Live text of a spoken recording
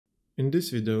In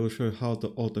this video, I will show you how to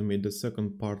automate the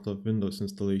second part of Windows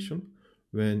installation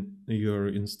when you're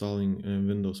installing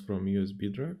Windows from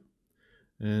USB drive.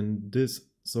 And this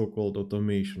so-called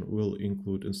automation will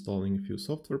include installing a few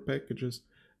software packages,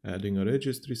 adding a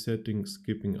registry setting,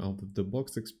 skipping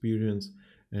out-of-the-box experience,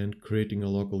 and creating a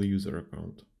local user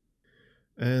account.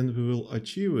 And we will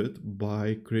achieve it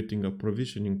by creating a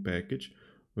provisioning package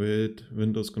with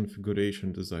Windows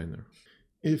Configuration Designer.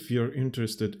 If you're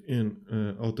interested in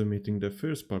automating the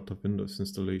first part of Windows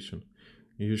installation,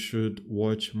 you should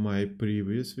watch my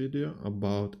previous video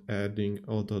about adding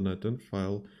autounattend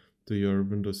file to your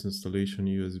Windows installation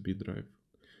USB drive.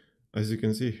 As you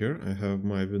can see here, I have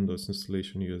my Windows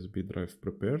installation USB drive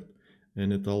prepared,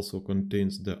 and it also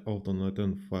contains the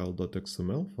autounattend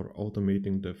file.xml for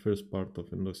automating the first part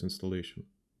of Windows installation.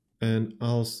 And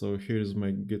also here's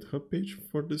my GitHub page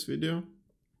for this video.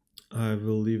 I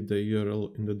will leave the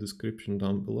URL in the description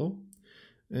down below,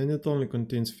 and it only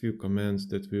contains few commands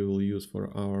that we will use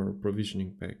for our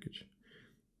provisioning package.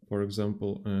 For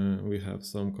example, we have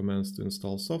some commands to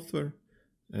install software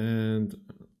and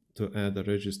to add a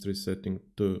registry setting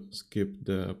to skip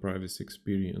the privacy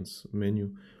experience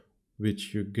menu,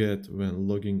 which you get when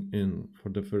logging in for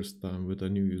the first time with a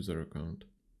new user account.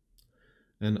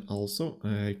 And also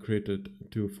I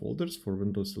created two folders for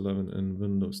Windows 11 and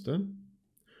Windows 10,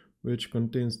 which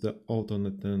contains the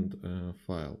autounattend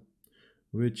file,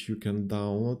 which you can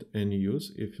download and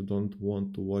use if you don't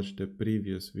want to watch the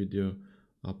previous video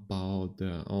about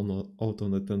the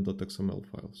autounattend.xml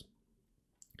files.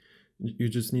 You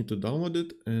just need to download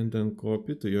it and then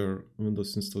copy to your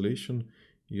Windows installation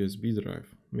USB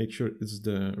drive. Make sure it's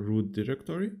the root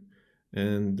directory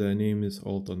and the name is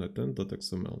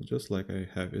autounattend.xml, just like I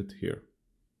have it here.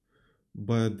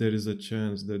 But there is a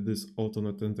chance that this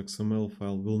autounattend.xml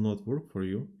file will not work for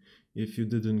you if you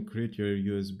didn't create your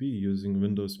USB using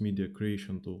Windows Media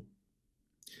Creation tool.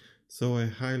 So I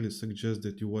highly suggest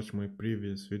that you watch my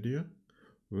previous video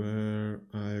where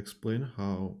I explain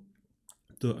how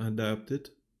to adapt it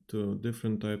to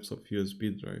different types of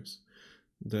USB drives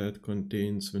that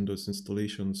contains Windows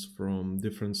installations from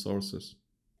different sources.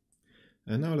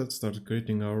 And now let's start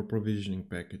creating our provisioning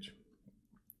package.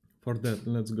 For that,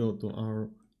 let's go to our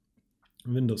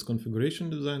Windows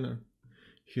Configuration Designer.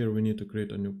 Here we need to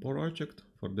create a new project.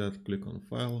 For that, click on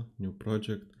File, New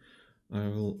Project. I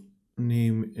will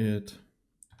name it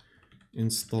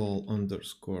install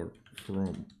underscore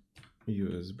from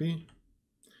USB.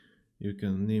 You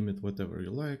can name it whatever you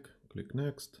like. Click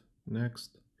Next,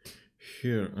 Next.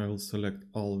 Here I will select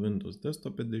all Windows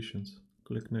Desktop editions.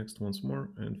 Click Next once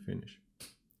more and finish.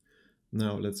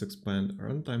 Now let's expand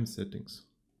runtime settings.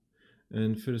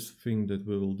 And first thing that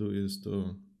we will do is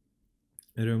to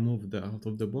remove the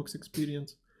out-of-the-box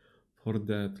experience. For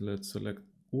that, let's select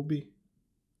oobe,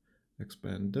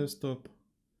 expand desktop,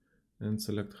 and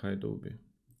select hide oobe.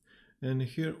 And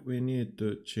here we need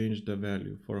to change the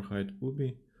value for hide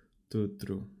oobe to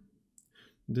true.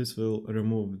 This will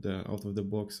remove the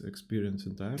out-of-the-box experience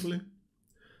entirely.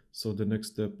 So the next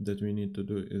step that we need to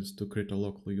do is to create a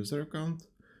local user account.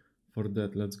 For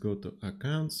that, let's go to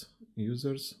Accounts,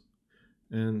 Users,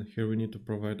 and here we need to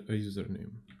provide a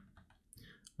username.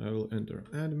 I will enter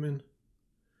admin,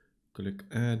 click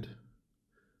add,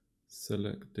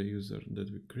 select the user that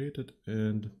we created,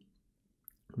 and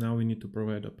now we need to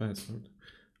provide a password.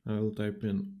 I will type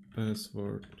in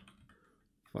password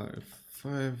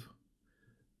 55,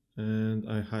 and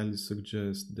I highly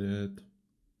suggest that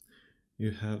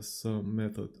you have some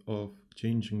method of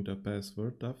changing the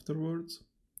password afterwards,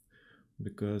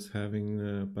 because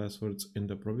having passwords in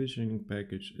the provisioning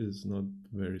package is not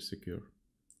very secure.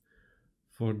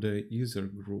 For the user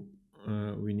group,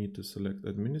 we need to select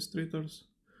administrators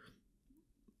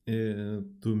to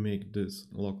make this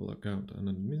local account an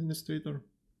administrator.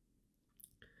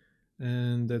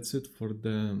 And that's it for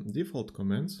the default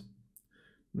commands.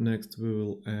 Next, we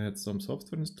will add some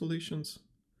software installations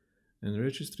and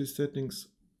registry settings.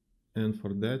 And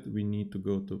for that, we need to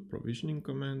go to provisioning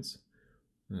commands,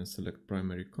 select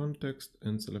primary context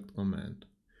and select command.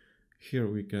 Here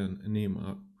we can name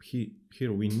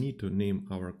here we need to name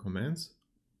our commands.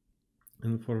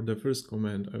 And for the first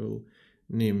command, I will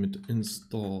name it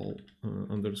install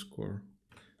underscore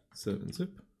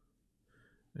 7-zip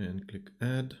and click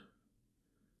add.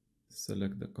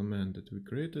 Select the command that we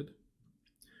created.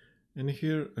 And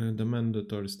here the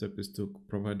mandatory step is to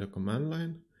provide a command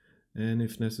line and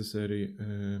if necessary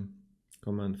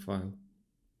command file.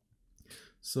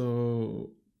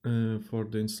 So for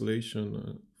the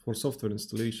installation, for software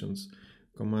installations,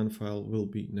 command file will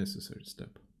be necessary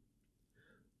step.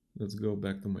 Let's go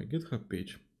back to my GitHub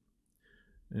page.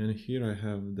 And here I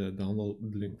have the download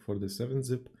link for the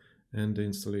 7-zip and the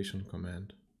installation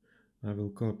command. I will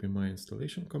copy my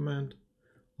installation command.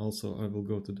 Also, I will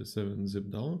go to the 7-zip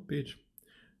download page,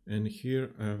 and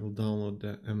here I will download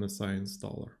the MSI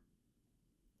installer.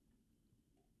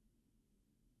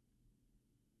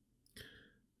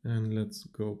 And let's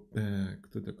go back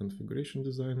to the configuration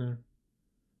designer.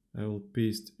 I will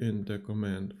paste in the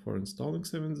command for installing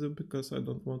 7-zip because I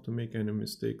don't want to make any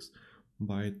mistakes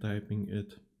by typing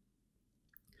it.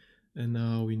 And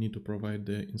now we need to provide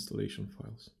the installation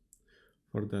files.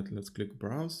 For that, let's click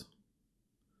Browse.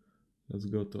 Let's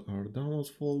go to our Downloads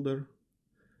folder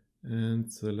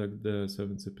and select the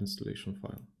 7-zip installation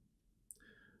file.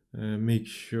 Make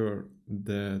sure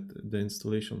that the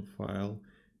installation file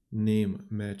name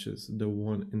matches the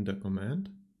one in the command,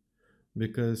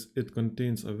 because it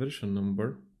contains a version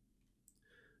number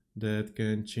that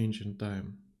can change in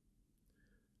time.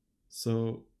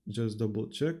 So just double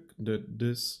check that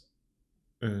this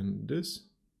and this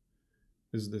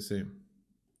is the same.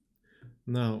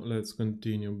 Now let's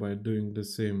continue by doing the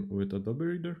same with Adobe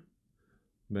Reader.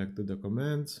 Back to the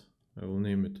commands, I will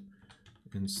name it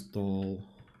install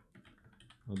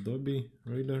Adobe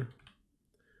Reader.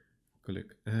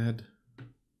 Click Add,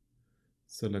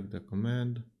 select the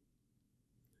command,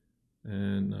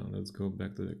 and now let's go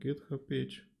back to the GitHub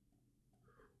page.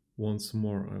 Once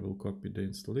more, I will copy the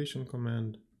installation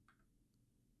command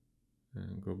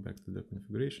and go back to the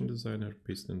configuration designer,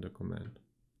 paste in the command.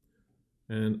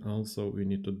 And also we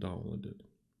need to download it.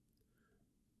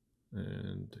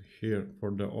 And here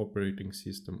for the operating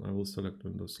system, I will select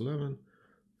Windows 11.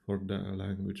 For the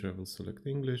language, I will select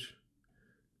English.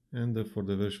 And for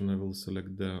the version, I will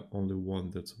select the only one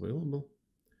that's available.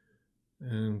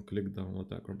 And click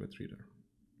Download Acrobat Reader.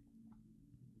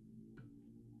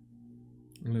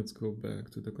 Let's go back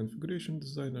to the configuration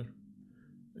designer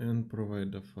and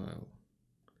provide the file.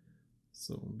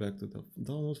 So back to the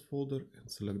downloads folder and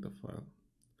select the file.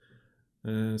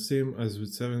 Same as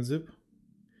with 7-zip,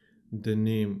 the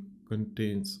name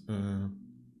contains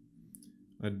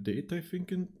a date, I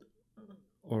think,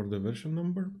 or the version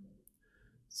number.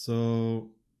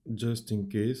 So just in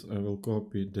case, I will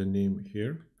copy the name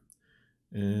here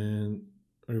and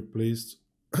replace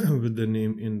with the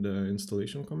name in the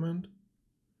installation command.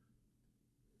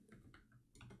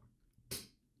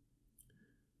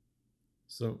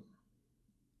 So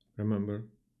remember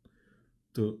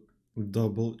to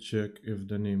double check if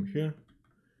the name here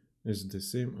is the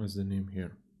same as the name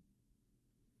here,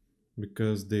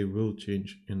 because they will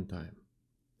change in time.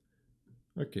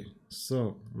 Okay,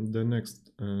 so the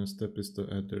next step is to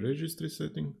add the registry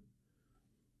setting.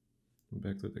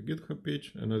 Back to the GitHub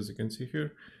page, and as you can see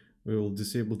here, we will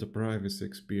disable the privacy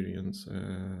experience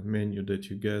menu that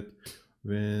you get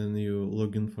when you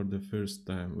log in for the first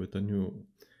time with a new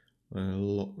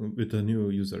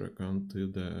user account to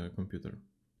the computer.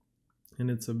 And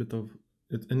it's a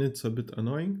bit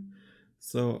annoying,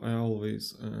 so I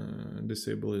always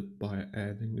disable it by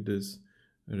adding this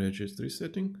registry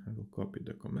setting. I will copy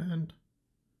the command,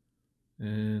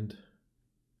 and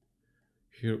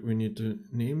here we need to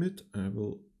name it. I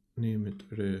will name it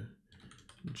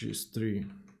registry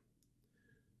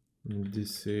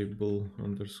disable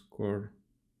underscore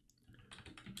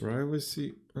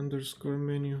privacy underscore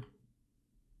menu.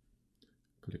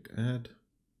 Click Add,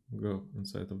 go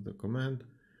inside of the command,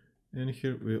 and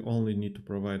here we only need to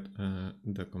provide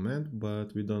the command,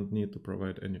 but we don't need to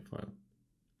provide any file.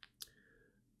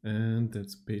 And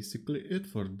that's basically it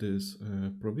for this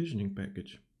provisioning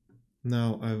package.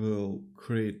 Now I will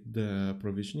create the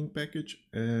provisioning package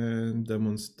and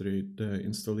demonstrate the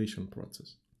installation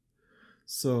process.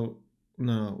 So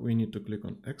now we need to click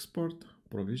on Export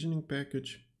Provisioning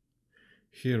Package.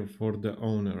 Here for the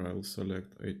owner, I will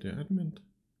select IT Admin.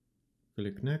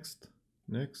 Click Next,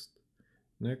 Next,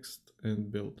 Next,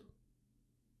 and Build.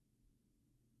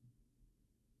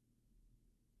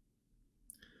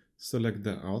 Select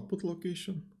the output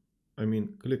location.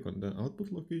 Click on the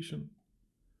output location.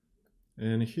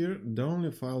 And here, the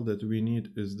only file that we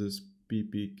need is this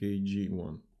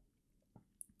ppkg1.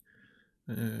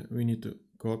 We need to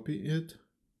copy it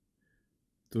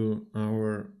to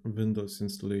our Windows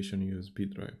installation USB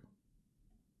drive.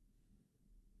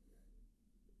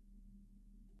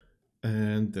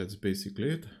 And that's basically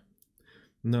it.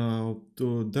 Now,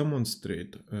 to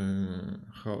demonstrate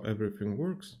how everything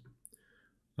works,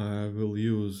 I will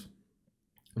use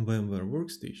VMware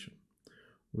Workstation,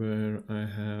 where I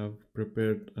have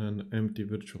prepared an empty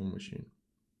virtual machine.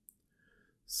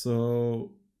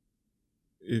 So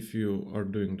if you are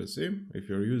doing the same, if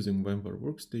you're using VMware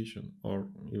Workstation or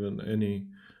even any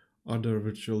other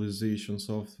virtualization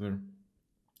software,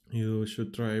 you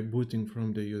should try booting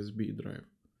from the USB drive.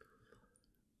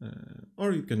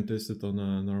 Or you can test it on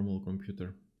a normal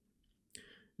computer.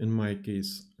 In my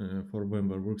case, for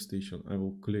VMware Workstation, I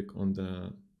will click on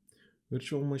the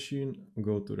virtual machine,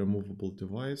 go to removable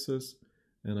devices,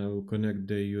 and I will connect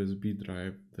the USB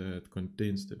drive that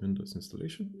contains the Windows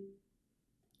installation.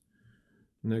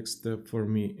 Next step for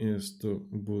me is to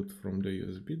boot from the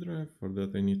USB drive. For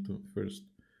that I need to first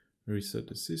reset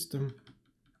the system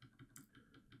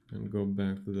and go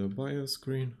back to the BIOS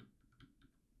screen,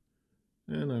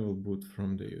 and I will boot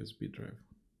from the USB drive.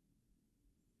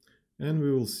 And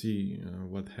we will see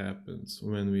what happens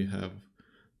when we have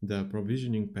the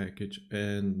provisioning package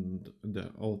and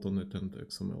the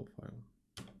autounattend.xml file.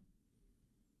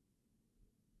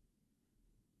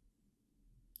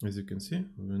 As you can see,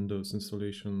 Windows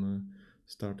installation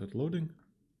started loading.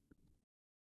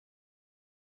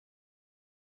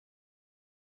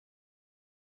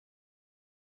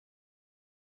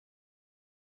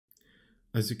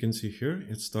 As you can see here,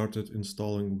 it started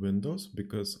installing Windows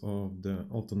because of the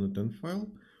autounattend file,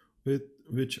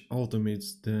 which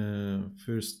automates the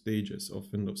first stages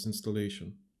of Windows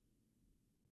installation.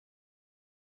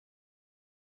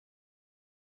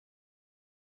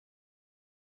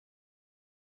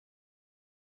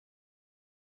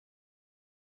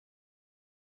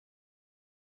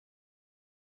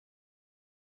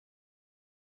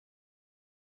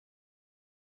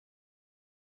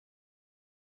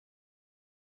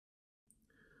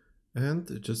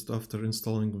 And just after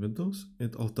installing Windows,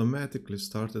 it automatically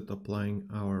started applying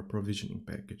our provisioning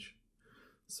package.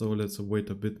 So let's wait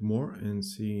a bit more and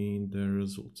see the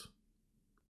results.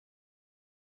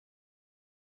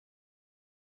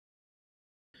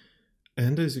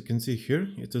 And as you can see here,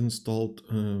 it installed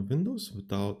Windows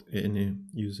without any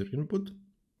user input.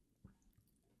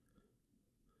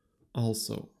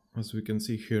 Also, as we can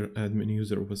see here, admin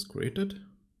user was created.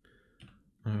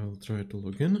 I'll try to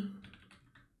log in.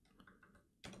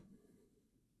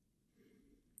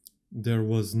 There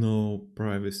was no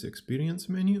privacy experience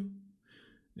menu.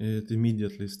 It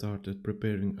immediately started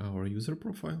preparing our user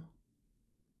profile.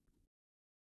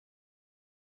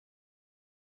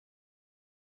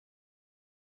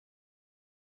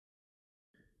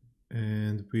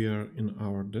 And we are in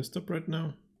our desktop right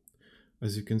now.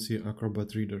 As you can see,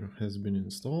 Acrobat Reader has been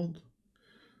installed.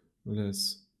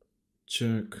 Let's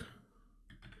check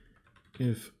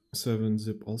if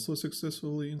 7-zip also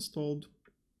successfully installed.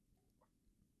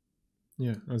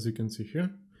 Yeah, as you can see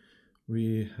here,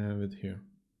 we have it here.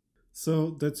 So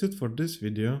that's it for this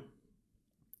video.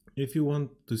 If you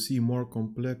want to see more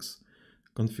complex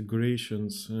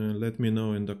configurations, let me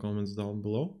know in the comments down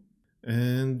below.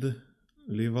 And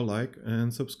leave a like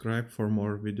and subscribe for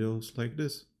more videos like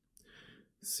this.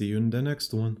 See you in the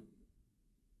next one.